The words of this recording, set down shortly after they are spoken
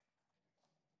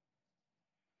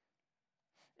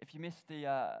If you missed the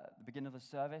beginning of the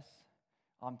service,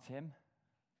 I'm Tim.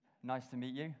 Nice to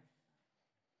meet you.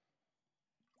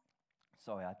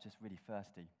 Sorry, I'm just really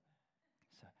thirsty.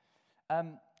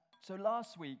 So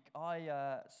last week,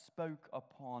 I spoke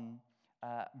upon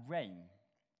rain.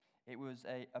 It was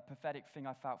a prophetic thing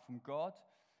I felt from God,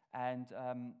 and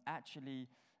actually,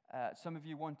 some of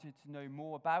you wanted to know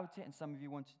more about it, and some of you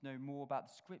wanted to know more about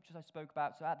the scriptures I spoke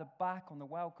about. So at the back on the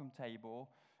welcome table,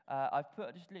 I've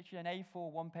put just literally an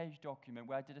A4 one-page document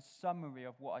where I did a summary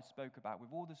of what I spoke about with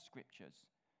all the scriptures.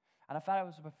 And I found it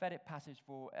was a prophetic passage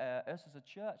for us as a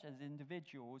church, as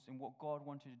individuals, and what God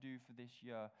wanted to do for this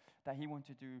year. That He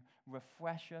wanted to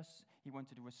refresh us, He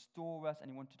wanted to restore us,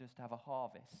 and He wanted us to have a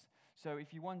harvest. So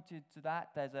if you wanted to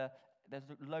that, there's a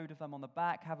load of them on the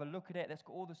back. Have a look at it. There's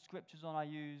got all the scriptures on I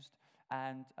used,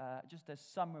 and just a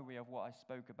summary of what I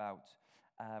spoke about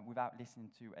without listening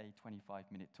to a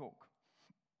 25-minute talk.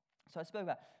 So I spoke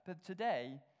about, but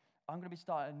today I'm going to be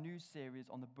starting a new series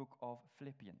on the book of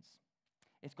Philippians.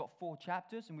 It's got 4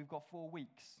 chapters, and we've got 4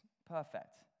 weeks.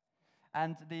 Perfect.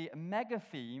 And the mega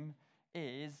theme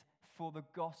is for the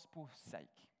gospel's sake.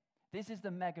 This is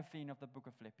the mega theme of the book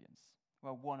of Philippians.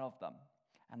 Well, one of them,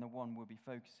 and the one we'll be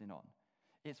focusing on.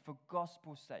 It's for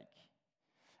gospel's sake.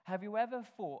 Have you ever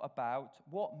thought about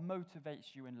what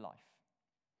motivates you in life?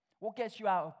 What gets you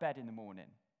out of bed in the morning?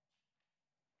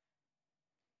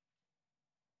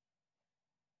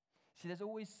 See, there's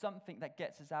always something that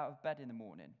gets us out of bed in the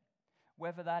morning.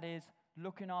 Whether that is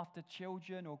looking after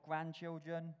children or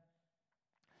grandchildren,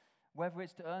 whether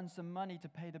it's to earn some money to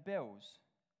pay the bills,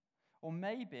 or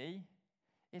maybe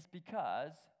it's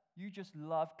because you just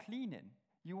love cleaning.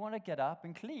 You want to get up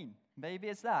and clean. Maybe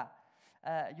it's that.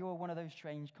 You're one of those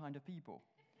strange kind of people.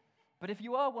 But if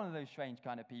you are one of those strange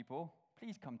kind of people,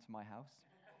 please come to my house.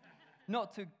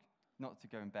 Not to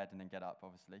go in bed and then get up,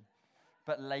 obviously,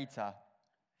 but later.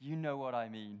 You know what I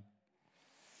mean.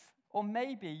 Or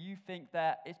maybe you think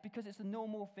that it's because it's a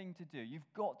normal thing to do.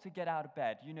 You've got to get out of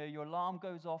bed. You know, your alarm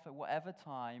goes off at whatever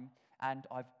time, and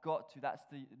I've got to. That's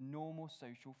the normal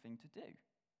social thing to do.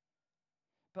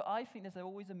 But I think there's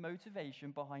always a motivation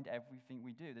behind everything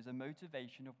we do. There's a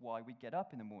motivation of why we get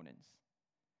up in the mornings.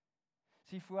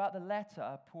 See, throughout the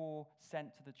letter Paul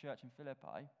sent to the church in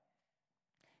Philippi,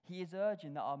 he is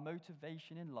urging that our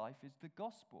motivation in life is the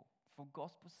gospel, for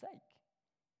gospel's sake.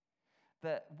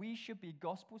 That we should be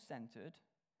gospel-centered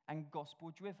and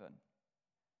gospel-driven.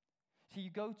 So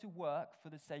you go to work for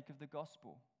the sake of the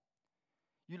gospel.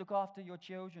 You look after your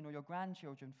children or your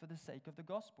grandchildren for the sake of the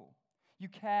gospel. You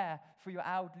care for your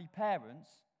elderly parents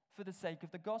for the sake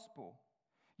of the gospel.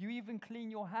 You even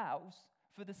clean your house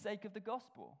for the sake of the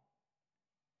gospel.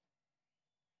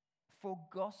 For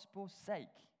gospel's sake.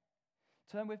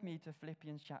 Turn with me to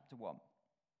Philippians chapter 1.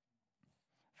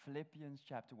 Philippians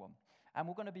chapter 1. And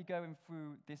we're going to be going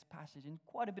through this passage in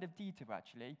quite a bit of detail,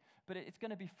 actually, but it's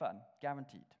going to be fun,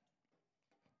 guaranteed.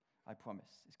 I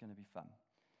promise, it's going to be fun.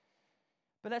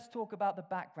 But let's talk about the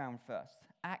background first.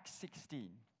 Acts 16.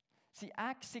 See,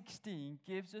 Acts 16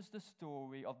 gives us the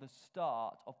story of the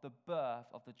start of the birth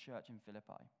of the church in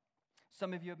Philippi.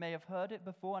 Some of you may have heard it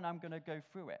before, and I'm going to go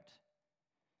through it.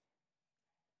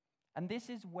 And this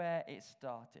is where it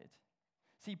started.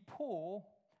 See, Paul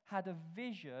had a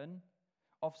vision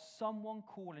of someone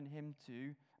calling him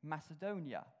to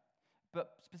Macedonia,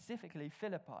 but specifically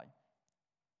Philippi.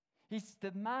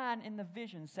 The man in the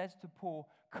vision says to Paul,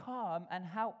 "Come and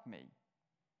help me."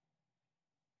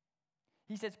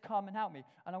 He says, "Come and help me."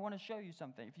 And I want to show you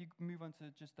something. If you move on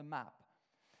to just the map.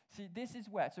 See, this is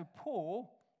where. So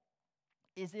Paul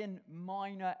is in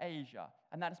Minor Asia,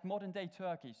 and that's modern-day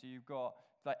Turkey. So you've got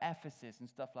like Ephesus and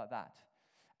stuff like that.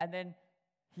 And then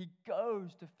he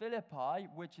goes to Philippi,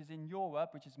 which is in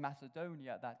Europe, which is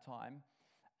Macedonia at that time,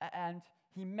 and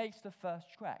he makes the first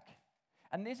trek.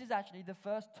 And this is actually the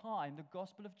first time the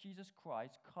gospel of Jesus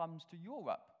Christ comes to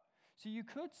Europe. So you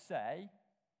could say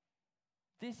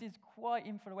this is quite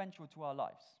influential to our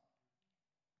lives.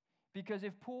 Because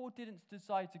if Paul didn't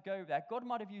decide to go there, God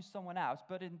might have used someone else,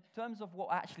 but in terms of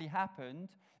what actually happened,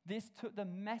 this took the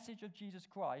message of Jesus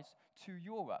Christ to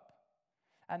Europe.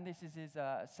 And this is his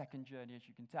second journey, as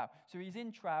you can tell. So he's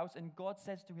in trials, and God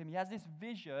says to him, he has this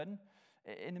vision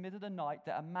in the middle of the night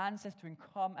that a man says to him,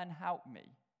 "Come and help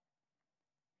me."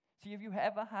 See, have you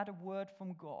ever had a word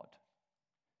from God?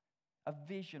 A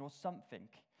vision or something?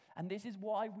 And this is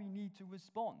why we need to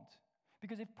respond.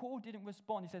 Because if Paul didn't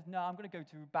respond, he says, "No, I'm going to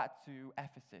go back to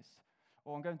Ephesus.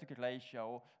 Or I'm going to Galatia.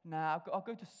 Or, no, I'll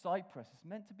go to Cyprus. It's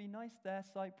meant to be nice there,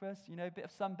 Cyprus. You know, a bit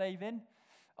of sunbathing."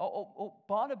 Or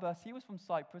Barnabas, he was from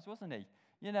Cyprus, wasn't he?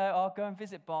 You know, I'll go and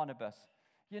visit Barnabas.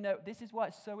 This is why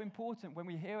it's so important when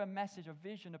we hear a message, a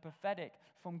vision, a prophetic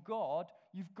from God,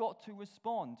 you've got to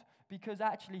respond, because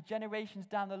actually generations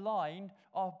down the line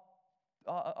are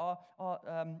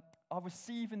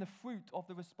receiving the fruit of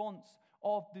the response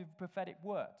of the prophetic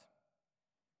word.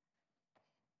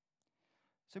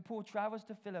 So Paul travels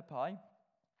to Philippi,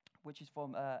 which is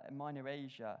from Minor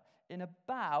Asia, in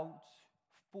about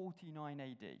 49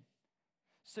 AD.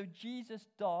 So Jesus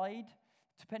died,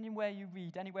 depending where you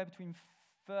read, anywhere between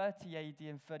 30 AD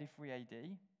and 33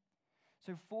 AD.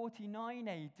 So 49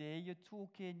 AD, you're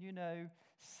talking,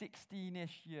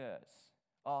 16-ish years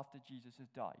after Jesus has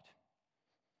died.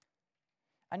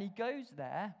 And he goes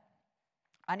there,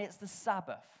 and it's the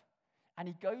Sabbath. And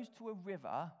he goes to a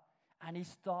river, and he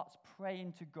starts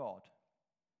praying to God.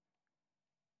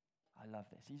 I love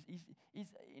this.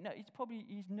 He's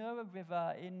near a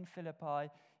river in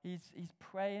Philippi. He's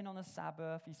praying on the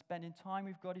Sabbath. He's spending time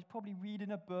with God. He's probably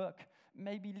reading a book,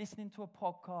 maybe listening to a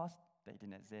podcast. They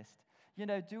didn't exist.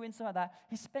 Doing some of that.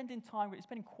 He's spending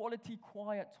quality,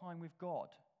 quiet time with God.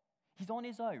 He's on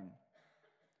his own.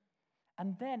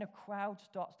 And then a crowd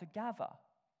starts to gather,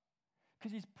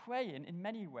 because he's praying in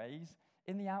many ways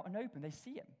in the out and open. They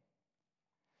see him.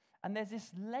 And there's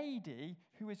this lady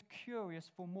who is curious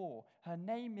for more. Her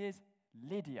name is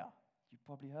Lydia. You've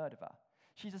probably heard of her.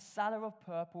 She's a seller of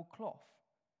purple cloth.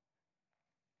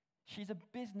 She's a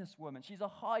businesswoman. She's a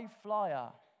high flyer.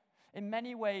 In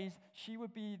many ways, she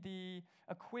would be the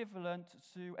equivalent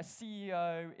to a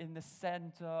CEO in the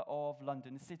center of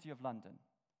London, the city of London.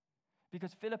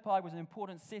 Because Philippi was an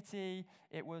important city,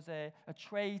 it was a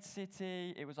trade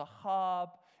city, it was a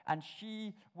hub, and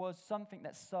she was something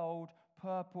that sold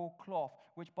purple cloth,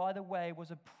 which, by the way, was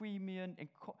a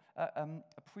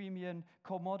premium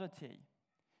commodity.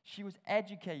 She was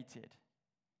educated.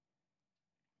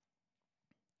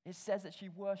 It says that she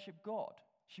worshipped God.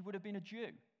 She would have been a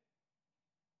Jew.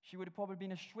 She would have probably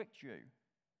been a strict Jew.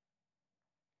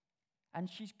 And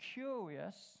she's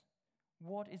curious,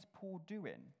 what is Paul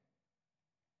doing?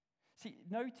 See,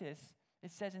 notice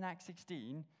it says in Acts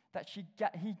 16 that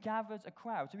he gathers a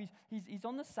crowd. So he's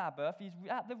on the Sabbath, he's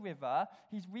at the river,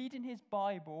 he's reading his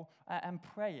Bible and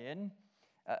praying,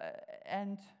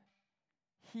 and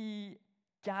he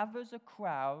gathers a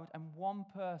crowd, and one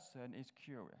person is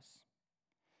curious.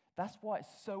 That's why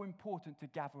it's so important to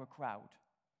gather a crowd,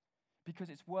 because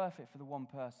it's worth it for the one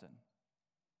person.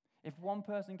 If one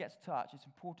person gets touched, it's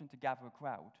important to gather a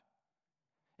crowd.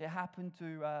 It happened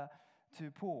to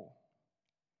Paul.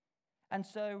 And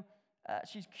so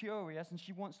she's curious, and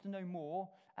she wants to know more,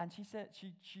 and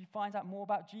she finds out more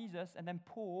about Jesus, and then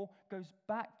Paul goes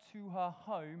back to her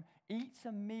home, eats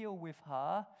a meal with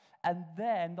her, and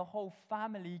then the whole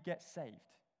family gets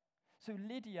saved. So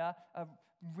Lydia, a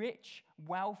rich,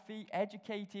 wealthy,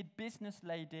 educated business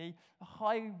lady, a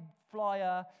high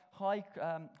flyer,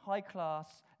 high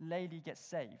class lady, gets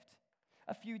saved.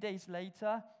 A few days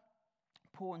later,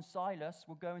 Paul and Silas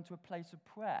will go into a place of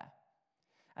prayer.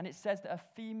 And it says that a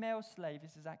female slave,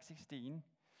 this is Acts 16,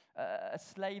 a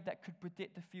slave that could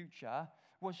predict the future,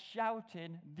 was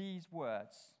shouting these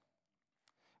words.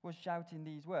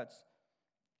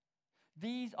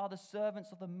 These are the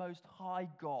servants of the Most High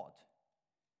God,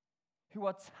 who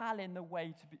are telling the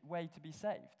way to be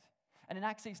saved. And in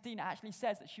Acts 16, it actually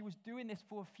says that she was doing this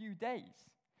for a few days.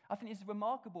 I think this is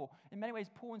remarkable. In many ways,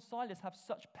 Paul and Silas have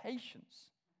such patience.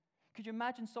 Could you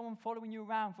imagine someone following you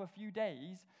around for a few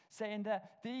days, saying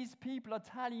that these people are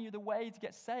telling you the way to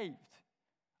get saved?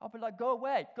 I'll be like, go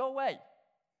away.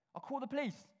 I'll call the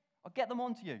police. I'll get them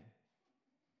onto you.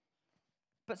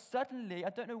 But suddenly, I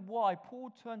don't know why,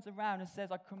 Paul turns around and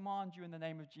says, I command you in the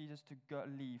name of Jesus to go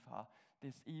leave her,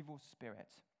 this evil spirit.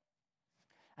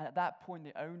 And at that point,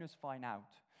 the owners find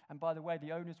out. And by the way,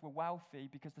 the owners were wealthy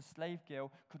because the slave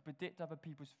girl could predict other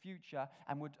people's future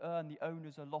and would earn the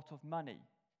owners a lot of money.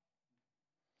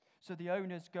 So the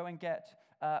owners go and get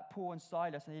Paul and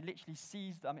Silas, and they literally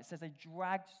seize them. It says they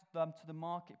dragged them to the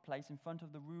marketplace in front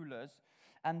of the rulers,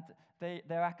 and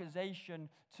their accusation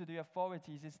to the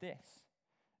authorities is this.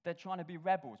 They're trying to be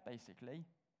rebels, basically.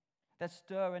 They're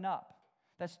stirring up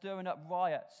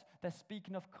riots. They're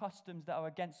speaking of customs that are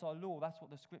against our law. That's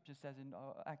what the scripture says in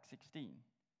Acts 16.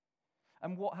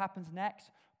 And what happens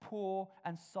next? Paul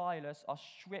and Silas are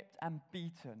stripped and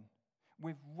beaten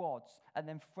with rods and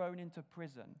then thrown into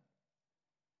prison.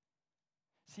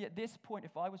 See, at this point,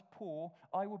 if I was Paul,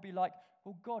 I would be like,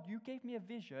 oh God, you gave me a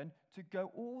vision to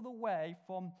go all the way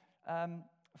from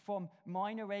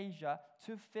Minor Asia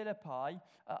to Philippi.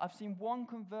 I've seen one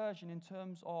conversion in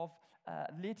terms of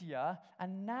Lydia,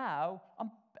 and now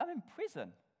I'm in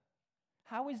prison.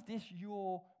 How is this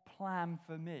your plan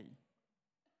for me?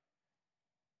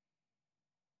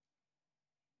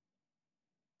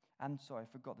 And sorry,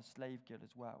 I forgot the slave guild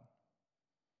as well.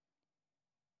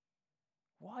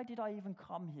 Why did I even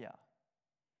come here?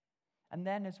 And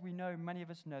then, as we know, many of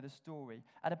us know the story.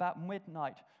 At about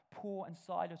midnight, Paul and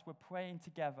Silas were praying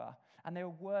together, and they were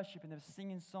worshiping, they were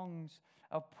singing songs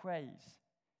of praise.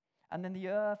 And then the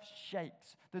earth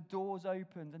shakes, the doors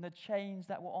opened, and the chains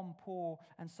that were on Paul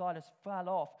and Silas fell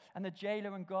off. And the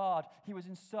jailer and guard, he was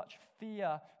in such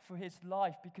fear for his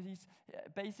life, because he's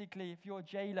basically, if you're a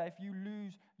jailer, if you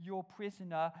lose your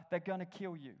prisoner, they're going to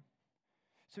kill you.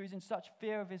 So he's in such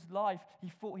fear of his life. He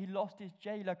thought he lost his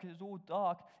jailer because it was all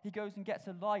dark. He goes and gets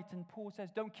a light, and Paul says,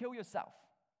 "Don't kill yourself.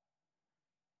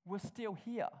 We're still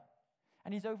here."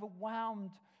 And he's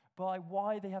overwhelmed by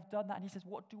why they have done that. And he says,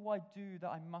 "What do I do that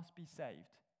I must be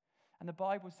saved?" And the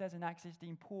Bible says in Acts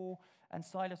 16, Paul and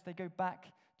Silas, they go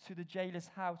back to the jailer's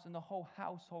house, and the whole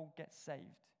household gets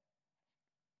saved.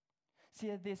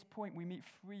 See, at this point, we meet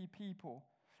three people.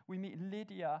 We meet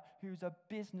Lydia, who's a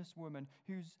businesswoman,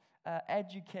 who's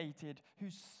educated,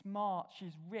 who's smart,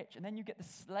 she's rich. And then you get the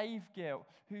slave girl,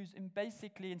 who's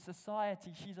basically in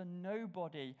society, she's a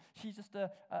nobody. She's just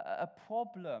a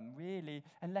problem, really,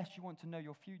 unless you want to know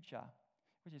your future,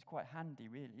 which is quite handy,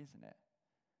 really, isn't it?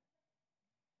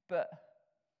 But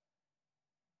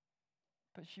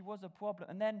she was a problem.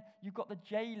 And then you've got the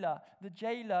jailer. The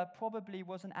jailer probably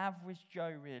was an average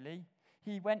Joe, really.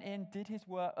 He went in, did his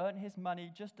work, earned his money,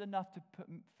 just enough to put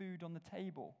food on the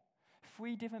table.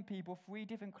 Three different people, three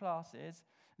different classes: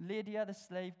 Lydia, the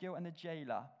slave girl, and the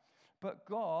jailer. But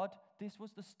God, this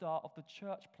was the start of the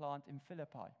church plant in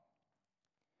Philippi.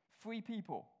 Three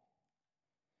people,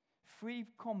 three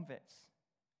convicts: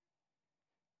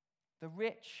 the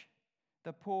rich,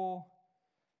 the poor,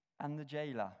 and the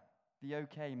jailer, the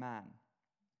okay man.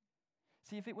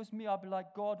 See, if it was me, I'd be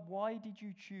like, "God, why did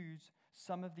you choose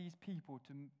some of these people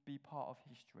to be part of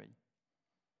history?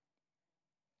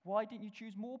 Why didn't you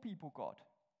choose more people, God?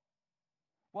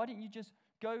 Why didn't you just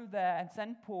go there and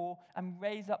send Paul and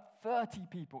raise up 30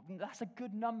 people? That's a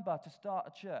good number to start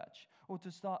a church or to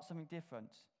start something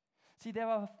different." See, there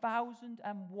are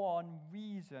 1,001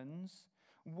 reasons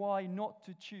why not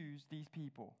to choose these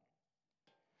people.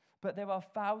 But there are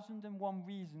 1,001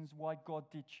 reasons why God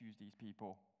did choose these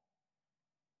people.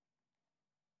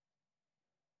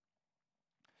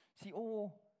 See,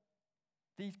 all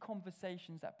these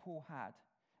conversations that Paul had,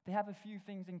 they have a few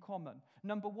things in common.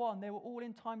 Number one, they were all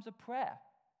in times of prayer.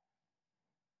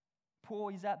 Paul,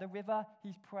 he's at the river,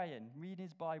 he's praying, reading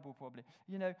his Bible probably.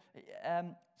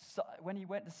 So when he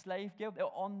went to slave guild, they were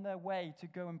on their way to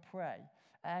go and pray.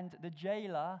 And the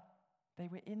jailer, they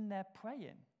were in there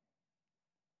praying.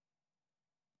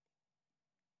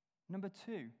 Number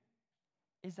two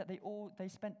is that they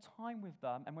spent time with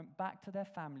them and went back to their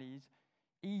families,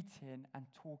 eating and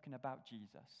talking about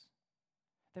Jesus.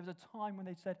 There was a time when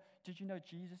they said, "Did you know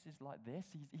Jesus is like this?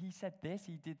 He said this,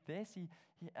 he did this,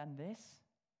 and this."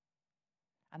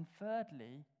 And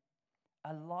thirdly,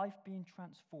 a life being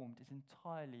transformed is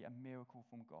entirely a miracle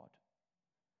from God.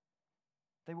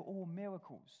 They were all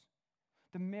miracles.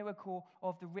 The miracle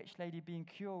of the rich lady being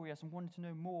curious and wanting to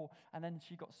know more, and then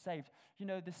she got saved.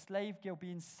 The slave girl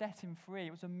being set him free,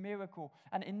 it was a miracle.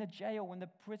 And in the jail, when the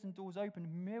prison doors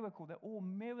opened, miracle. They're all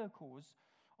miracles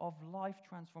of life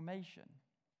transformation.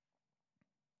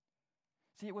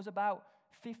 See, it was about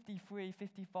 53,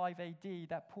 55 AD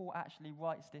that Paul actually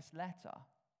writes this letter.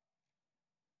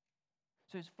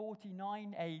 So it's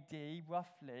 49 AD,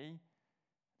 roughly,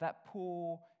 that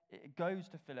Paul goes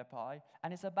to Philippi,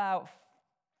 and it's about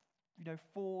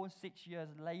 4 or 6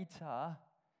 years later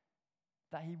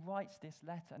that he writes this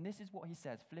letter. And this is what he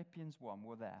says, Philippians 1,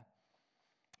 we're there.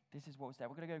 This is what we said.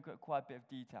 We're going to go quite a bit of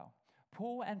detail.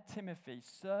 "Paul and Timothy,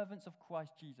 servants of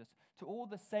Christ Jesus, to all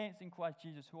the saints in Christ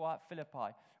Jesus who are at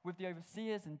Philippi, with the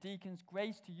overseers and deacons,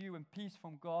 grace to you and peace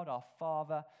from God our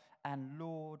Father and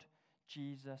Lord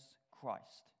Jesus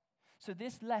Christ." So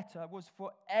this letter was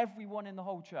for everyone in the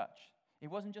whole church. It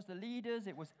wasn't just the leaders,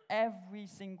 it was every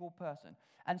single person.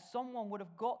 And someone would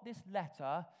have got this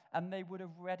letter and they would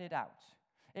have read it out.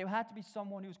 It had to be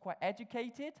someone who was quite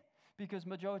educated, because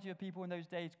majority of people in those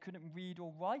days couldn't read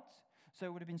or write. So it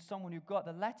would have been someone who got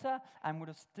the letter and would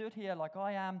have stood here like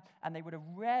I am, and they would have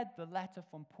read the letter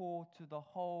from Paul to the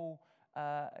whole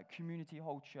community,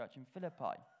 whole church in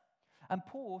Philippi. And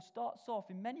Paul starts off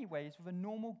in many ways with a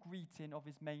normal greeting of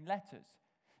his main letters.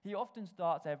 He often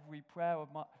starts every prayer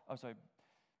of the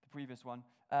previous one,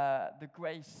 the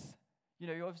grace.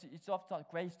 It's often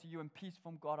grace to you and peace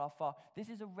from God our Father. This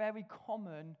is a very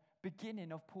common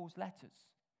beginning of Paul's letters.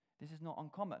 This is not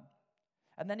uncommon.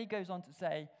 And then he goes on to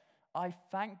say, "I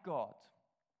thank God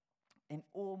in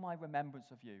all my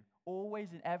remembrance of you,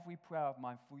 always in every prayer of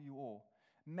mine for you all,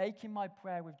 making my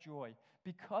prayer with joy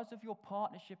because of your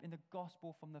partnership in the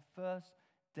gospel from the first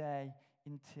day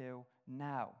until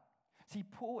now. See,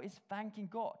 Paul is thanking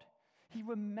God. He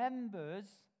remembers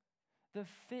the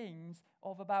things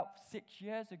of about 6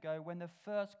 years ago when the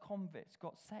first convicts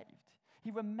got saved.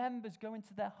 He remembers going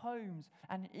to their homes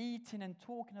and eating and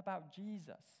talking about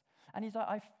Jesus. And he's like,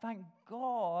 I thank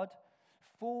God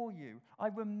for you. I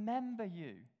remember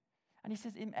you. And he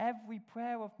says, in every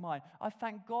prayer of mine, I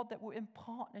thank God that we're in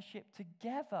partnership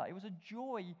together. It was a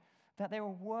joy that they were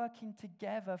working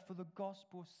together for the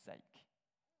gospel's sake.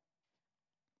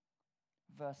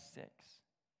 Verse 6.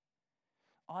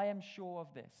 I am sure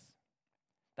of this,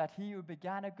 that he who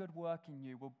began a good work in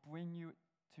you will bring you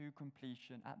to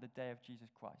completion at the day of Jesus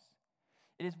Christ.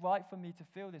 It is right for me to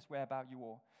feel this way about you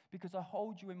all, because I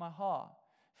hold you in my heart.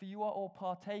 For you are all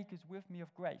partakers with me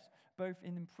of grace, both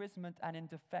in imprisonment and in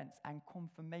defense and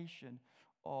confirmation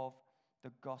of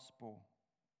the gospel.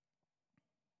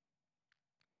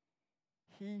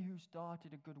 He who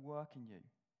started a good work in you.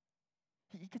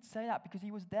 He could say that because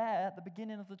he was there at the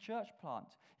beginning of the church plant.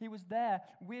 He was there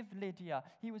with Lydia.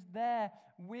 He was there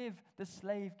with the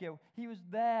slave guild. He was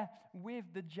there with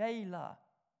the jailer.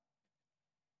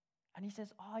 And he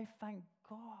says, I thank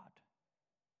God.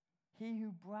 He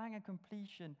who bring a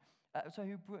completion,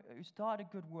 who started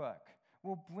good work,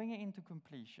 will bring it into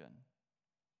completion.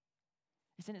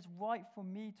 He said, it's right for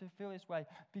me to feel this way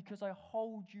because I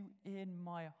hold you in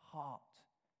my heart.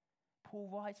 Paul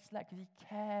writes this letter because he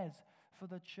cares for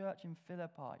the church in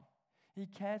Philippi. He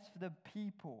cares for the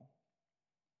people.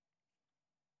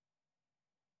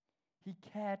 He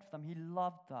cared for them, he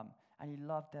loved them, and he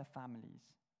loved their families.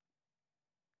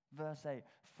 Verse 8,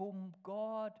 for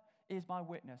God is my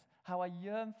witness, how I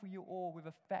yearn for you all with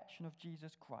affection of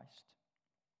Jesus Christ.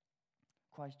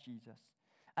 Christ Jesus.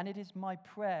 And it is my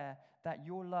prayer that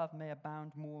your love may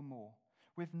abound more and more,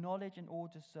 with knowledge and all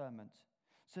discernment,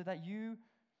 so that you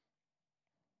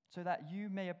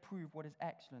may approve what is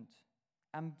excellent,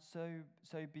 and so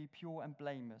be pure and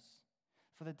blameless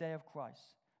for the day of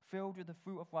Christ, filled with the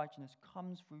fruit of righteousness,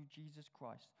 comes through Jesus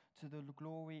Christ to the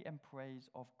glory and praise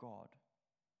of God.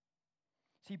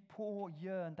 See, Paul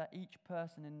yearned that each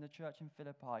person in the church in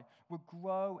Philippi would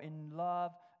grow in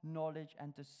love, knowledge,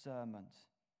 and discernment.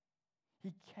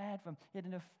 He cared for them. He had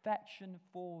an affection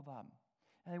for them.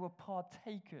 And they were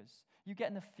partakers. You get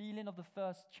in the feeling of the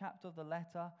first chapter of the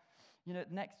letter. You know,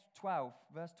 next 12,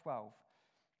 verse 12.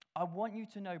 I want you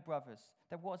to know, brothers,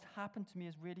 that what has happened to me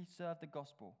has really served the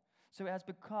gospel. So it has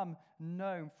become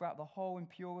known throughout the whole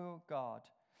imperial guard.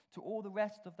 To all the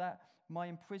rest of that, my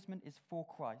imprisonment is for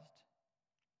Christ.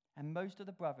 And most of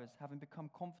the brothers, having become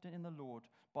confident in the Lord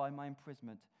by my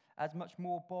imprisonment, as much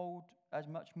more bold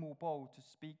to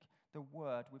speak the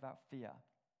word without fear.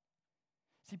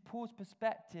 See, Paul's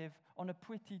perspective on a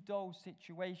pretty dull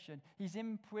situation. He's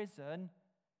in prison.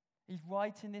 He's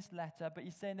writing this letter, but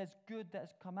he's saying there's good that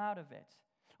has come out of it.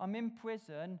 I'm in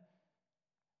prison,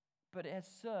 but it has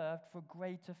served for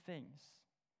greater things.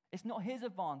 It's not his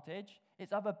advantage,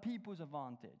 it's other people's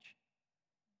advantage.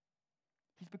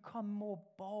 He's become more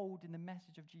bold in the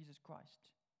message of Jesus Christ.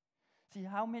 See,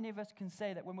 how many of us can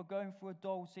say that when we're going through a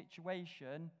dull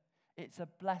situation, it's a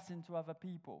blessing to other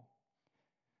people?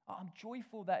 I'm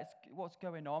joyful that it's what's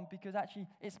going on because actually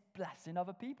it's blessing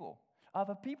other people.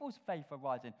 Other people's faith are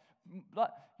rising. Like,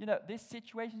 this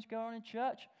situation's going on in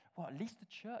church. Well, at least the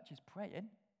church is praying.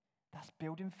 That's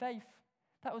building faith.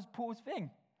 That was Paul's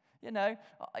thing.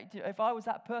 If I was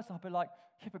that person, I'd be like,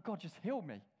 yeah, but God, just heal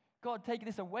me. God, take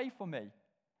this away from me.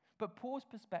 But Paul's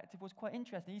perspective was quite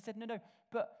interesting. He said, no,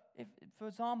 but if, for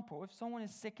example, if someone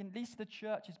is sick, at least the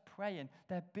church is praying.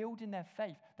 They're building their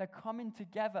faith. They're coming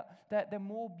together. They're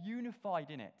more unified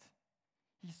in it.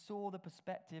 He saw the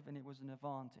perspective and it was an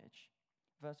advantage.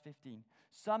 Verse 15,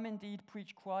 some indeed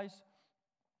preach Christ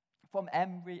from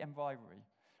envy and rivalry,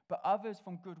 but others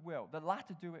from goodwill. The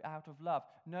latter do it out of love,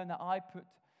 knowing that I put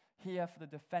here for the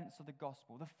defense of the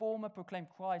gospel. The former proclaim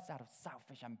Christ out of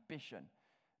selfish ambition,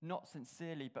 not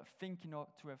sincerely, but thinking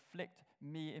to afflict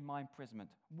me in my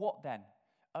imprisonment. What then?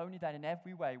 Only that in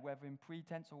every way, whether in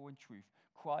pretense or in truth,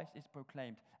 Christ is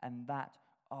proclaimed, and that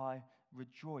I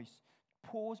rejoice.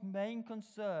 Paul's main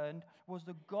concern was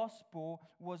the gospel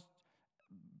was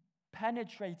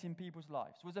penetrating people's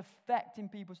lives, was affecting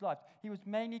people's lives. He was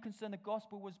mainly concerned the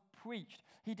gospel was preached.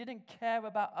 He didn't care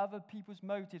about other people's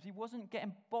motives. He wasn't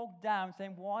getting bogged down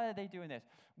saying, why are they doing this?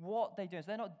 What they doing?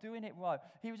 They're not doing it right.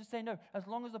 He was just saying, no, as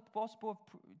long as the gospel of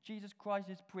Jesus Christ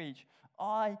is preached,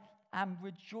 I and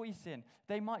rejoicing.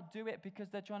 They might do it because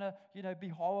they're trying to, be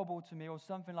horrible to me or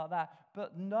something like that.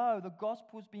 But no, the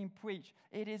gospel's being preached.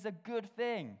 It is a good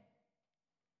thing.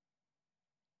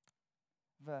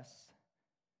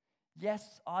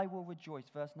 Yes, I will rejoice,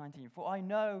 verse 19, for I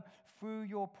know through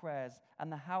your prayers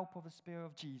and the help of the Spirit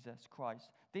of Jesus Christ,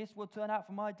 this will turn out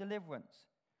for my deliverance.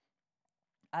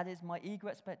 As is my eager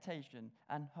expectation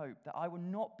and hope that I will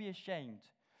not be ashamed,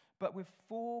 but with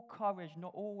full courage,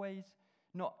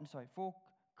 full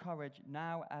courage,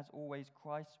 now as always,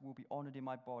 Christ will be honored in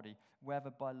my body, whether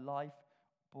by life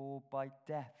or by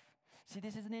death. See,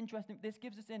 this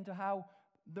gives us into how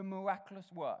the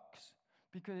miraculous works.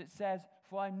 Because it says,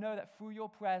 for I know that through your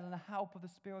prayers and the help of the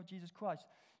Spirit of Jesus Christ.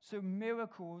 So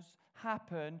miracles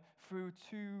happen through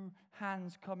two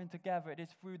hands coming together. It is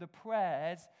through the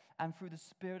prayers and through the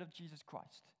Spirit of Jesus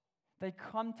Christ. They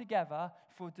come together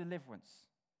for deliverance.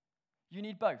 You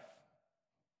need both.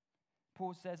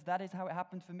 Paul says, that is how it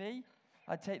happened for me.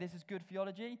 I take this as good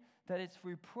theology, that it's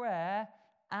through prayer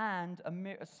and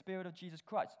a Spirit of Jesus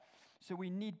Christ. So we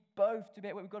need both to be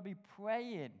able, we've got to be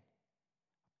praying.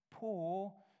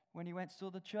 Paul, when he went to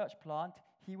the church plant,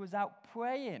 he was out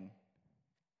praying.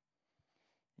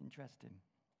 Interesting,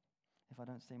 if I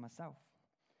don't say myself.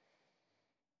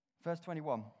 Verse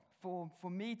 21, for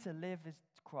me to live is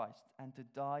Christ, and to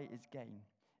die is gain.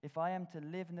 If I am to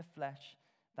live in the flesh,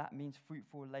 that means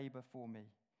fruitful labor for me.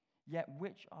 Yet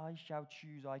which I shall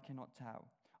choose I cannot tell.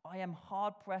 I am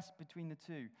hard pressed between the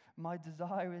two. My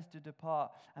desire is to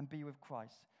depart and be with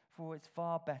Christ, for it's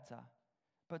far better.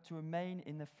 But to remain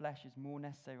in the flesh is more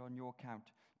necessary on your account.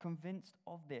 Convinced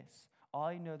of this,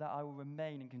 I know that I will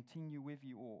remain and continue with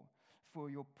you all for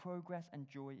your progress and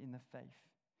joy in the faith,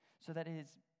 so that it is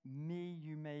me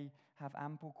you may have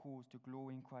ample cause to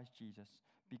glory in Christ Jesus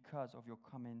because of your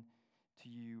coming to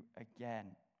you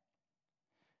again.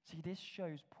 See, this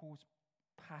shows Paul's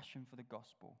passion for the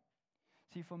gospel.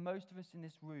 See, for most of us in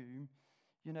this room,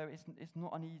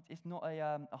 it's not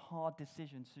a hard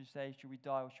decision to say, should we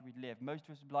die or should we live? Most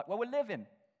of us would be like, well, we're living.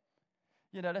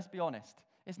 Let's be honest.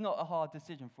 It's not a hard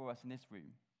decision for us in this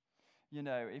room.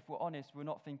 If we're honest, we're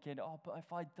not thinking, oh, but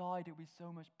if I died, it would be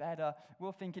so much better.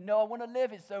 We're thinking, no, I want to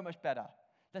live, it's so much better.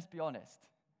 Let's be honest.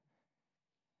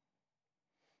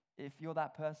 If you're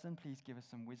that person, please give us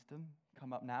some wisdom.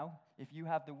 Come up now. If you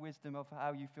have the wisdom of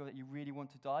how you feel that you really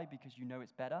want to die because you know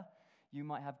it's better, you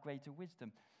might have greater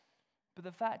wisdom. But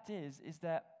the fact is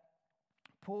that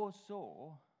Paul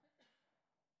saw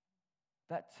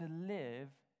that to live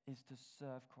is to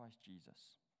serve Christ Jesus.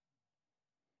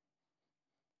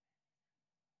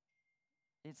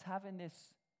 It's having this,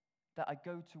 that I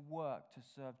go to work to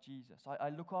serve Jesus. I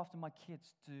look after my kids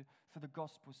for the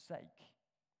gospel's sake.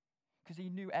 Because he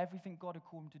knew everything God had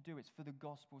called him to do, it's for the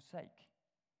gospel's sake.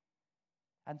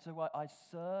 And so I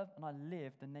serve and I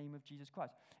live the name of Jesus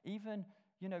Christ. Even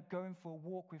going for a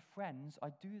walk with friends, I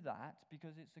do that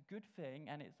because it's a good thing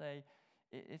and it's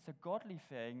a godly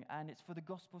thing and it's for the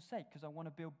gospel's sake because I want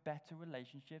to build better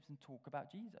relationships and talk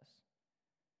about Jesus.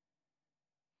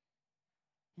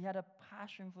 He had a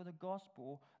passion for the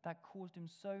gospel that caused him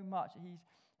so much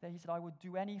that he said, I would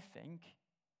do anything,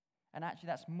 and actually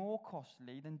that's more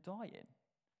costly than dying.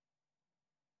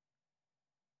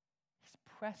 He's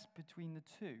pressed between the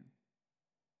two.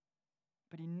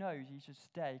 But he knows he should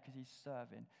stay because he's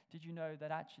serving. Did you know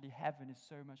that actually heaven is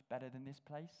so much better than this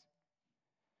place?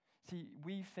 See,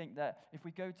 we think that if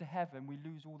we go to heaven, we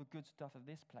lose all the good stuff of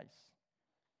this place.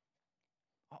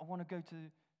 I want to go to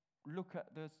look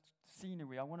at the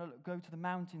scenery. I want to go to the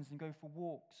mountains and go for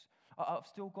walks.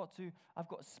 I've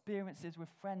got experiences with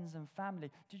friends and family.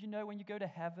 Did you know when you go to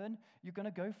heaven, you're going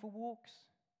to go for walks?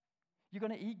 You're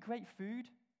going to eat great food?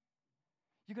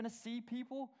 You're going to see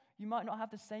people. You might not have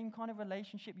the same kind of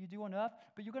relationship you do on earth,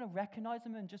 but you're going to recognize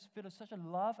them and just feel such a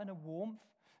love and a warmth.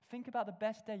 Think about the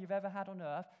best day you've ever had on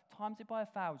earth, times it by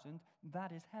 1,000,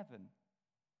 that is heaven.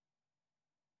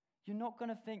 You're not going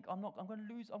to think, I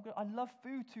love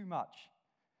food too much.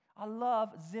 I love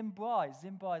Zimbabwe.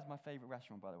 Zimbabwe is my favorite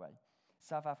restaurant, by the way.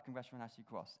 South African restaurant, Ashley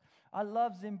Cross. I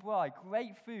love Zimbabwe.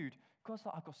 Great food. Because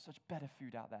I've got such better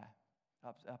food out there,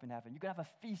 up in heaven. You're going to have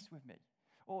a feast with me.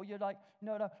 Or you're like,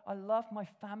 no, I love my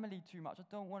family too much. I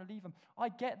don't want to leave them. I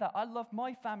get that. I love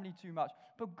my family too much.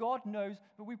 But God knows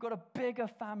that we've got a bigger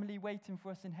family waiting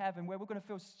for us in heaven where we're going to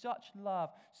feel such love,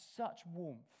 such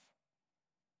warmth.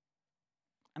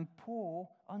 And Paul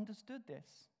understood this.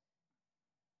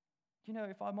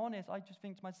 If I'm honest, I just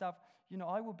think to myself,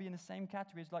 I will be in the same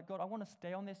category as like, God, I want to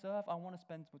stay on this earth. I want to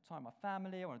spend some time with my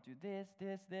family. I want to do this.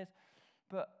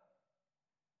 But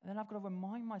then I've got to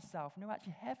remind myself, no,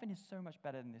 actually, heaven is so much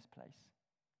better than this place.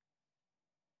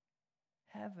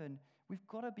 heaven, we've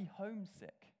got to be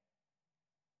homesick.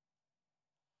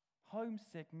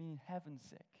 Homesick means heaven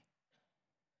sick.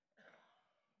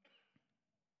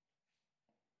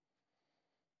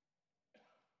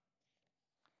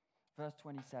 Verse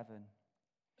 27.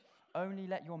 Only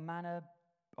let your manner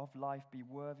of life be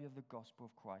worthy of the gospel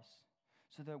of Christ,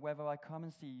 so that whether I come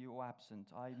and see you or absent,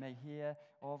 I may hear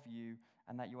of you,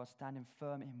 and that you are standing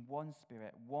firm in one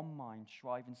spirit, one mind,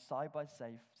 striving side by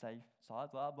side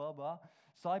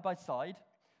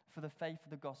for the faith of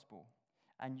the gospel,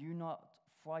 and you not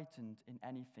frightened in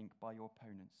anything by your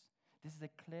opponents. This is a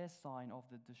clear sign of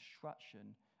the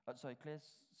destruction, of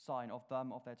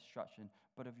their destruction,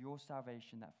 but of your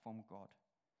salvation that from God.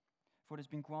 For it has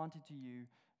been granted to you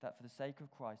that for the sake of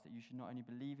Christ, that you should not only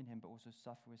believe in him, but also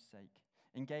suffer his sake.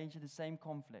 Engage in the same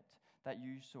conflict that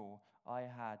you saw I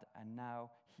had, and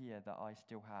now hear that I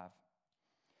still have.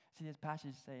 See, this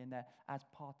passage is saying that as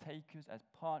partakers, as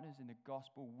partners in the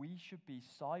gospel, we should be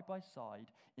side by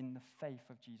side in the faith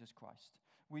of Jesus Christ.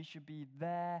 We should be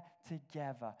there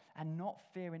together and not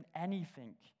fearing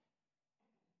anything,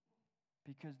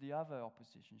 because the other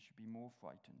opposition should be more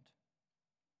frightened.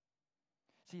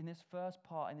 See, in this first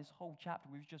part, in this whole chapter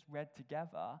we've just read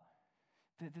together,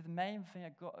 the main thing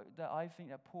that I think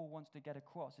that Paul wants to get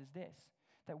across is this,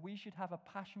 that we should have a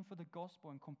passion for the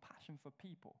gospel and compassion for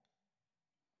people.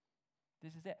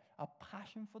 This is it, a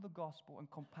passion for the gospel and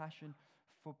compassion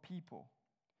for people.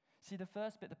 See, the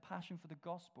first bit, the passion for the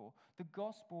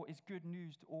gospel is good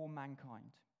news to all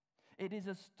mankind. It is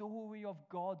a story of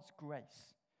God's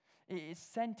grace. It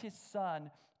sent his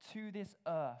son to this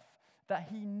earth, that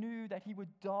he knew that he would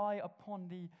die upon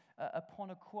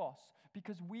a cross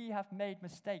because we have made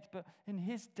mistakes, but in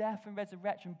his death and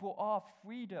resurrection brought our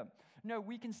freedom. No,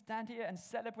 we can stand here and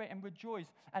celebrate and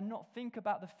rejoice and not think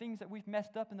about the things that we've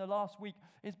messed up in the last week.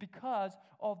 It's because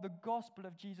of the gospel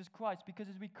of Jesus Christ, because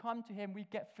as we come to him, we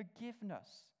get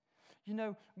forgiveness. You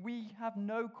know, we have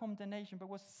no condemnation, but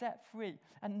we're set free.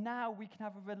 And now we can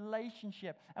have a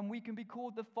relationship, and we can be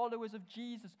called the followers of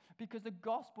Jesus, because the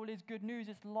gospel is good news.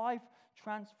 It's life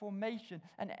transformation.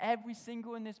 And every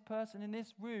single person in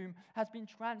this room has been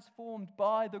transformed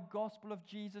by the gospel of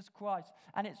Jesus Christ.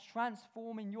 And it's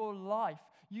transforming your life.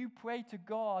 You pray to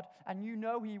God, and you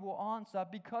know he will answer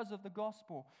because of the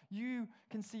gospel. You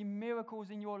can see miracles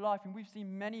in your life, and we've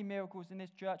seen many miracles in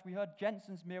this church. We heard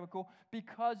Jensen's miracle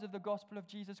because of the gospel of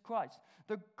Jesus Christ.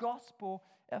 The gospel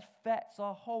affects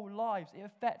our whole lives. It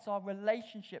affects our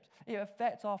relationships. It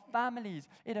affects our families.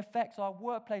 It affects our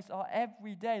workplace, our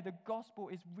everyday. The gospel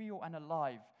is real and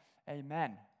alive.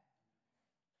 Amen.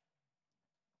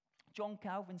 John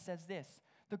Calvin says this: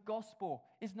 the gospel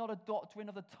is not a doctrine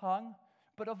of the tongue,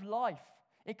 but of life.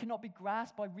 It cannot be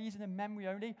grasped by reason and memory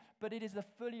only, but it is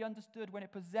fully understood when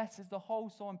it possesses the whole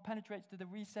soul and penetrates to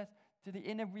the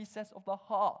inner recess of the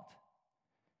heart.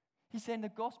 He's saying the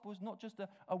gospel is not just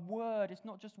a word, it's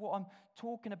not just what I'm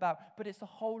talking about, but it's the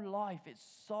whole life, it's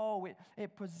soul,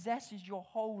 it possesses your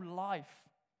whole life.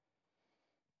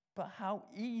 But how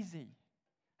easy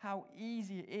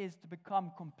it is to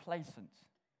become complacent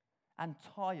and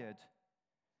tired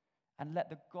and let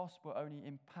the gospel only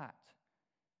impact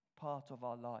part of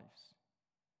our lives.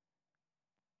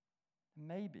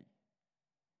 Maybe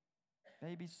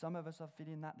some of us are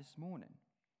feeling that this morning.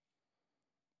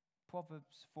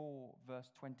 Proverbs 4 verse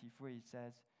 23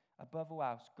 says, above all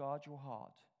else, guard your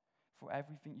heart, for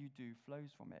everything you do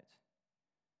flows from it.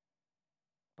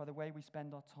 By the way we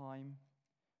spend our time,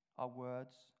 our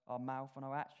words, our mouth, and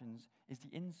our actions is the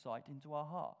insight into our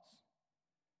hearts.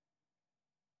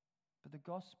 But the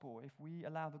gospel, if we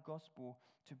allow the gospel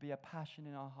to be a passion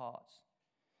in our hearts,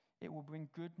 it will bring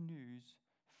good news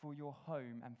for your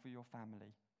home and for your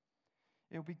family.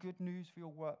 It will be good news for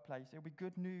your workplace. It will be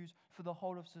good news for the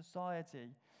whole of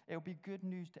society. It will be good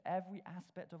news to every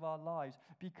aspect of our lives,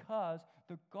 because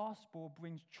the gospel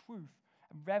brings truth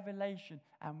and revelation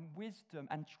and wisdom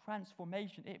and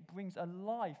transformation. It brings a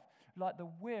life like the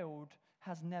world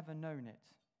has never known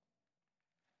it.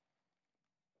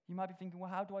 You might be thinking,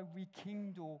 well, how do I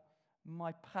rekindle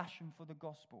my passion for the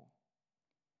gospel?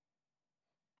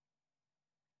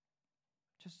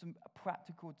 Just some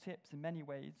practical tips in many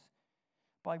ways.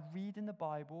 By reading the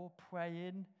Bible,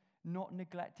 praying, not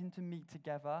neglecting to meet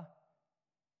together,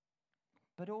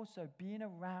 but also being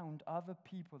around other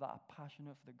people that are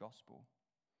passionate for the gospel.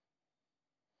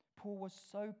 Paul was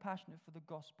so passionate for the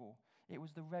gospel, it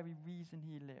was the very reason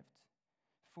he lived.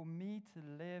 For me to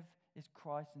live is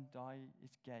Christ, and die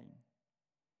is gain.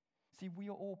 See, we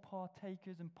are all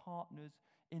partakers and partners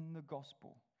in the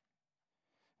gospel.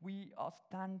 We are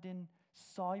standing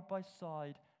side by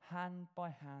side, hand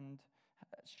by hand,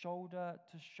 shoulder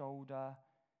to shoulder,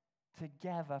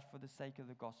 together for the sake of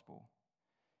the gospel.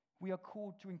 We are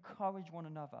called to encourage one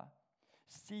another,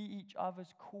 see each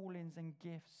other's callings and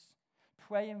gifts,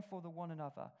 praying for the one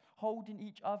another, holding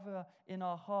each other in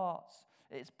our hearts.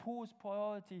 It's Paul's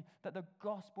priority that the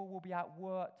gospel will be at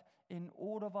work in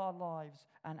all of our lives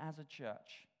and as a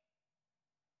church.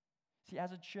 See,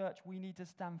 as a church, we need to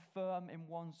stand firm in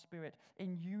one spirit,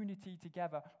 in unity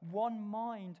together, one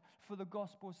mind for the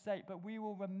gospel's sake. But we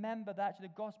will remember that actually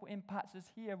the gospel impacts us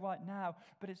here right now,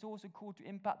 but it's also called to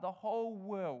impact the whole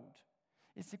world.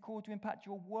 It's called to impact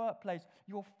your workplace,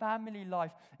 your family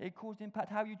life. It's called to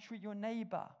impact how you treat your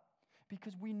neighbor.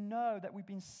 Because we know that we've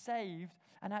been saved,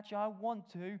 and actually I want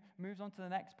to, moves on to the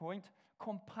next point,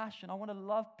 compassion. I want to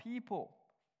love people.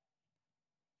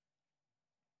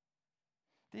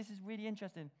 This is really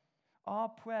interesting. Our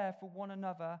prayer for one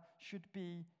another should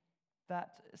be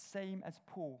that same as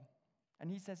Paul.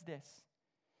 And he says this,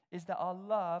 is that our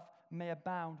love may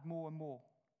abound more and more.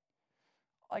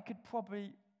 I could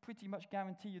probably pretty much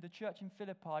guarantee you the church in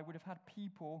Philippi would have had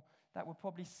people that were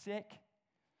probably sick,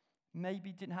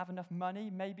 maybe didn't have enough money,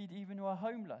 maybe even were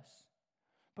homeless.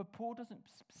 But Paul doesn't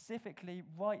specifically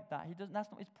write that.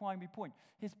 That's not his primary point.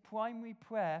 His primary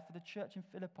prayer for the church in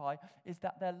Philippi is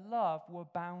that their love will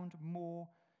abound more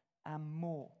and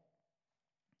more.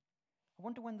 I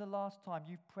wonder when the last time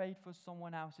you've prayed for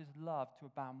someone else's love to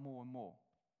abound more and more.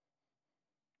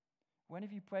 When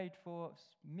have you prayed for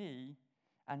me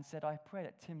and said, I pray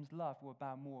that Tim's love will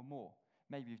abound more and more?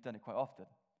 Maybe you've done it quite often.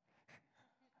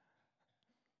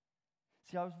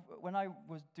 See, when I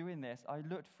was doing this, I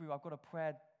looked through, I've got a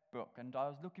prayer book, and I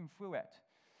was looking through it.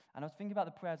 And I was thinking about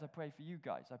the prayers I pray for you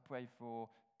guys. I pray for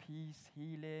peace,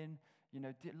 healing,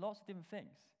 lots of different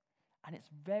things. And it's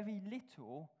very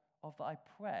little of that I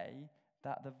pray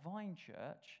that the Vine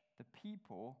Church, the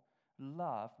people,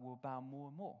 love will abound more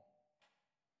and more.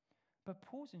 But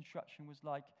Paul's instruction was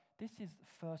like, this is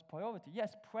first priority.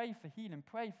 Yes, pray for healing,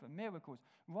 pray for miracles,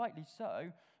 rightly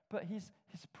so. But his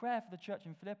prayer for the church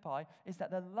in Philippi is that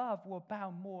their love will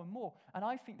abound more and more. And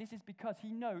I think this is because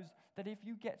he knows that if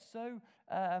you get so,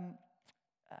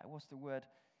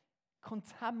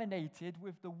 contaminated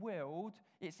with the world,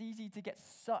 it's easy to get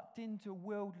sucked into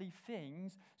worldly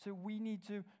things. So we need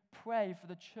to pray for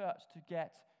the church to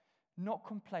get not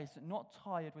complacent, not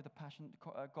tired with the passion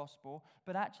gospel,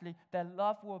 but actually their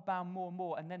love will abound more and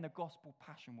more, and then the gospel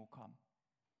passion will come.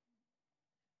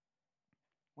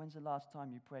 When's the last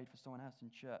time you prayed for someone else in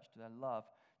church to their love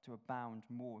to abound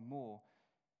more and more?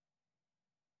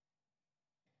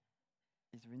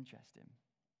 It's interesting.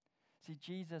 See,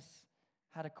 Jesus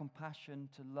had a compassion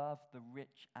to love the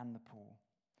rich and the poor,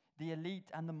 the elite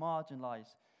and the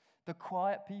marginalized, the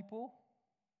quiet people.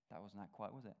 That wasn't that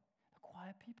quiet, was it? The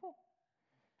quiet people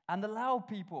and the loud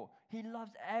people. He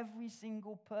loves every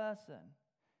single person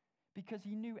because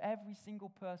he knew every single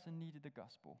person needed the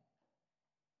gospel.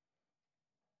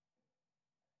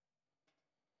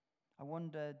 I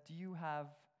wonder, do you have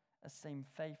a same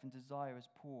faith and desire as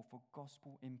Paul for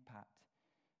gospel impact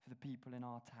for the people in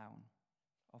our town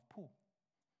of Paul?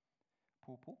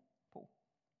 Paul.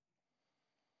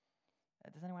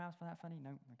 Does anyone else find that funny? No?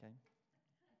 Okay.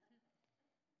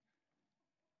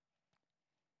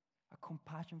 A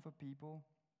compassion for people.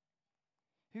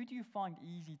 Who do you find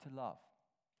easy to love?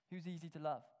 Who's easy to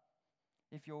love?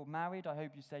 If you're married, I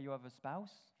hope you say you have a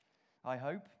spouse. I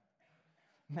hope.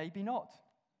 Maybe not.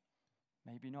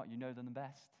 Maybe not. You know them the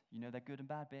best. You know their good and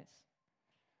bad bits.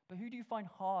 But who do you find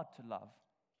hard to love?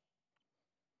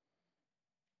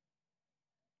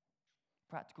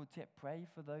 Practical tip, pray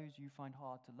for those you find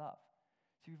hard to love.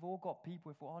 See, we've all got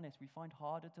people, if we're honest, we find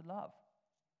harder to love.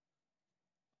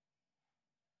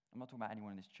 I'm not talking about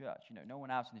anyone in this church. No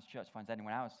one else in this church finds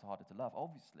anyone else harder to love,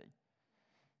 obviously.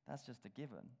 That's just a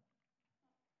given.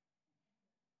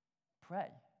 Pray.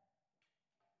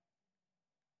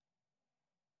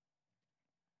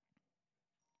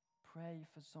 Pray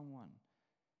for someone.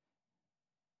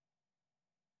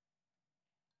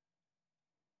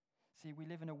 See, we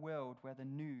live in a world where the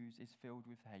news is filled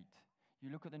with hate. You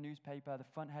look at the newspaper, the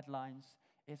front headlines,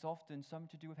 it's often something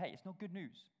to do with hate. It's not good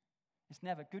news.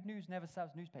 Good news never sells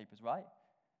newspapers, right?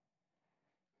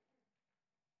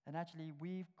 And actually,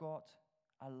 we've got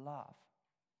a love.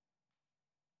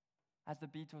 As the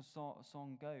Beatles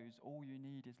song goes, all you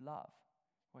need is love.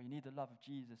 Well, you need the love of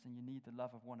Jesus and you need the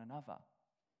love of one another.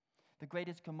 The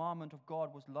greatest commandment of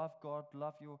God was love God,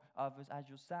 love your others as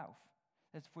yourself.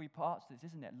 There's 3 parts to this,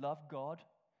 isn't it? Love God,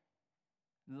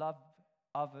 love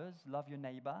others, love your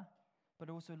neighbor, but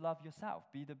also love yourself.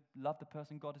 Love the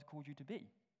person God has called you to be.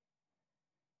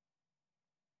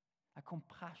 A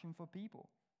compassion for people.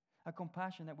 A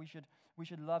compassion that we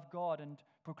should love God and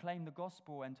proclaim the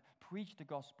gospel and preach the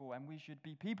gospel, and we should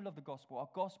be people of the gospel. Our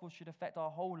gospel should affect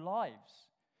our whole lives.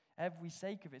 Every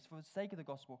sake of it, for the sake of the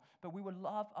gospel. But we will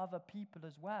love other people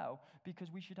as well,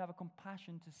 because we should have a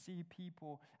compassion to see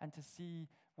people and to see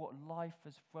what life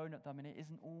has thrown at them, and it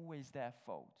isn't always their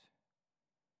fault.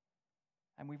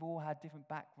 And we've all had different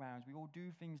backgrounds. We all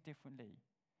do things differently.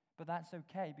 But that's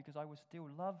okay, because I will still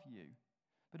love you.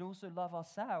 But also love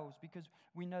ourselves, because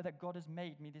we know that God has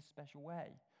made me this special way.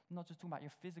 I'm not just talking about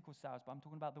your physical selves, but I'm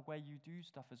talking about the way you do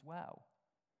stuff as well.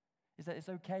 Is that it's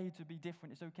okay to be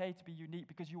different. It's okay to be unique,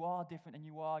 because you are different and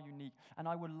you are unique. And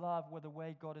I will love the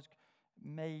way God has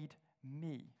made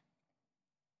me.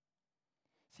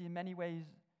 See, in many ways,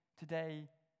 today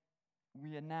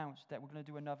we announced that we're going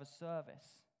to do another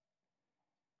service.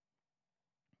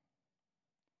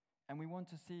 And we want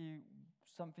to see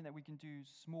something that we can do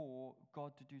small,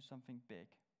 God to do something big.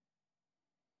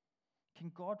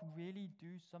 Can God really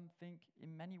do something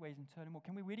in many ways in Turning Moor?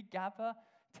 Can we really gather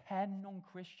 10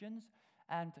 non-Christians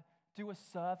and do a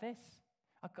service?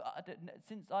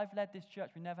 Since I've led this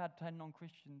church, we never had 10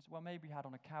 non-Christians. Well, maybe we had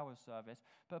on a Cower service.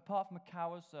 But apart from a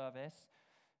Cower service,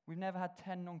 we've never had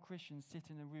 10 non-Christians sit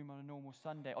in a room on a normal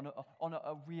Sunday on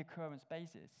a reoccurrence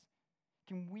basis.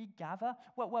 Can we gather?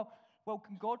 Well,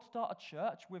 can God start a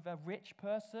church with a rich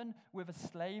person, with a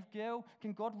slave girl?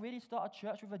 Can God really start a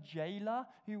church with a jailer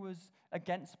who was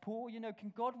against Paul?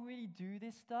 Can God really do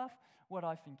this stuff? Well,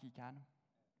 I think he can.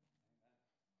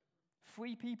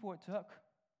 3 people it took.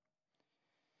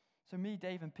 So me,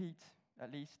 Dave, and Pete,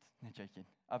 at least. No, joking.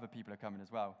 Other people are coming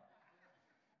as well.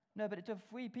 No, but it took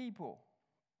 3 people.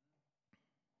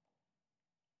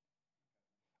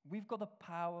 We've got the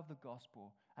power of the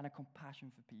gospel and a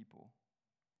compassion for people.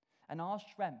 And our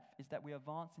strength is that we're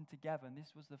advancing together, and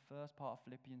this was the first part of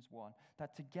Philippians 1,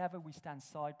 that together we stand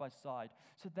side by side.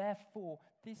 So therefore,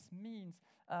 this means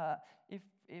if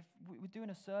we're doing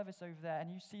a service over there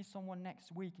and you see someone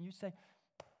next week and you say,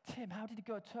 Tim, how did it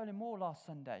go at Turning Moor last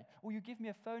Sunday? Or you give me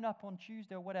a phone up on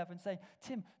Tuesday or whatever and say,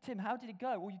 Tim, how did it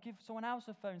go? Or you give someone else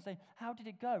a phone and say, how did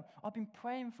it go? I've been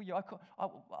praying for you.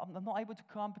 I'm not able to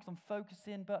come because I'm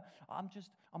focusing, but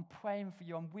I'm praying for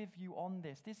you. I'm with you on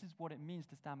this. This is what it means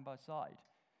to stand by side.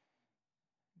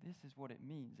 This is what it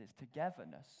means. It's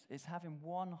togetherness. It's having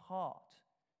one heart.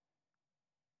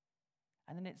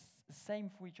 And then it's the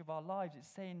same for each of our lives. It's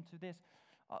saying to this,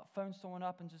 phone someone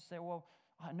up and just say, well,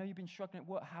 I know you've been struggling at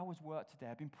work. How was work today?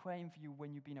 I've been praying for you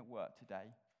when you've been at work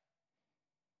today.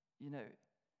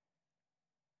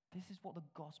 This is what the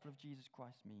gospel of Jesus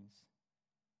Christ means.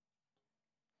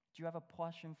 Do you have a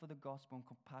passion for the gospel and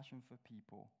compassion for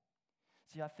people?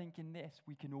 See, I think in this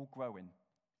we can all grow in.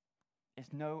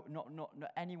 It's not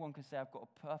anyone can say, I've got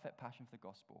a perfect passion for the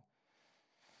gospel.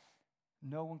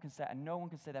 No one can say, and no one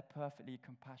can say they're perfectly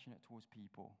compassionate towards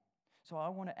people. So I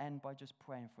want to end by just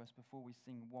praying for us before we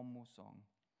sing one more song.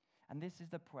 And this is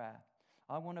the prayer.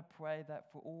 I want to pray that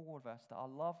for all of us, that our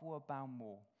love will abound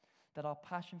more, that our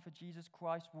passion for Jesus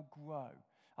Christ will grow,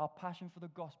 our passion for the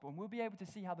gospel, and we'll be able to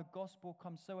see how the gospel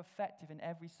comes so effective in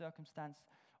every circumstance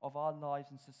of our lives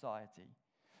and society.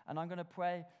 And I'm going to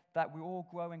pray that we all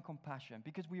grow in compassion,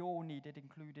 because we all need it,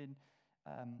 including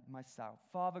myself.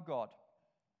 Father God,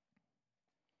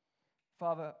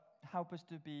 Father, help us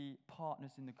to be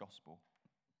partners in the gospel,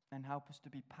 and help us to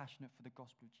be passionate for the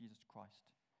gospel of Jesus Christ.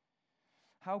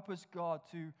 Help us, God,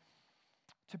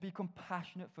 to be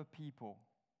compassionate for people.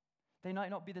 They might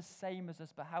not be the same as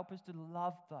us, but help us to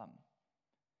love them.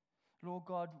 Lord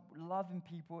God, loving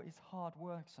people is hard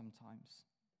work sometimes,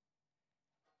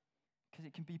 because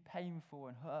it can be painful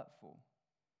and hurtful,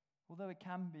 although it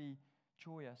can be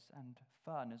joyous and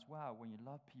fun as well when you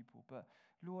love people. But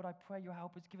Lord, I pray you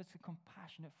help us, give us a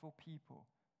compassionate for people.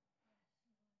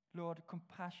 Lord,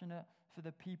 compassionate for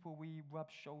the people we rub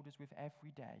shoulders with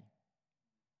every day.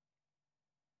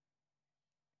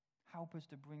 Help us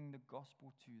to bring the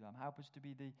gospel to them. Help us to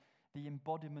be the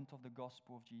embodiment of the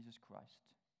gospel of Jesus Christ.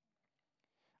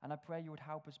 And I pray you would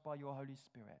help us by your Holy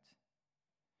Spirit.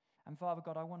 And Father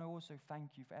God, I want to also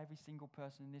thank you for every single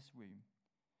person in this room,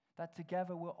 that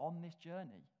together we're on this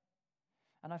journey.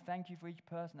 And I thank you for each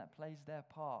person that plays their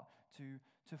part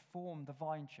to form the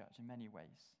Vine Church in many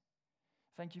ways.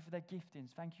 Thank you for their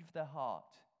giftings. Thank you for their heart.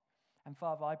 And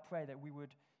Father, I pray that we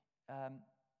would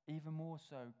even more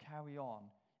so carry on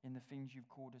in the things you've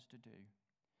called us to do.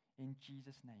 In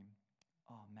Jesus' name,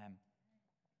 amen.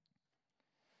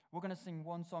 We're going to sing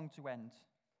one song to end.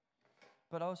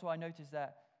 But also I noticed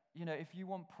that, if you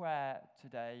want prayer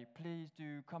today, please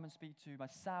do come and speak to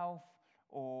myself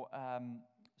or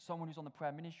someone who's on the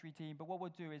prayer ministry team. But what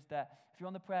we'll do is that if you're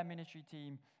on the prayer ministry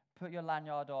team, put your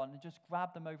lanyard on and just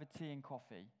grab them over tea and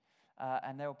coffee,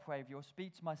 and they'll pray with you. Or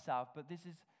speak to myself. But this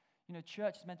is,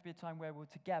 church is meant to be a time where we're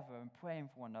together and praying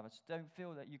for one another. So don't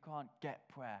feel that you can't get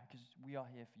prayer, because we are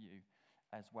here for you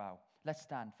as well. Let's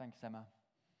stand. Thanks, Emma.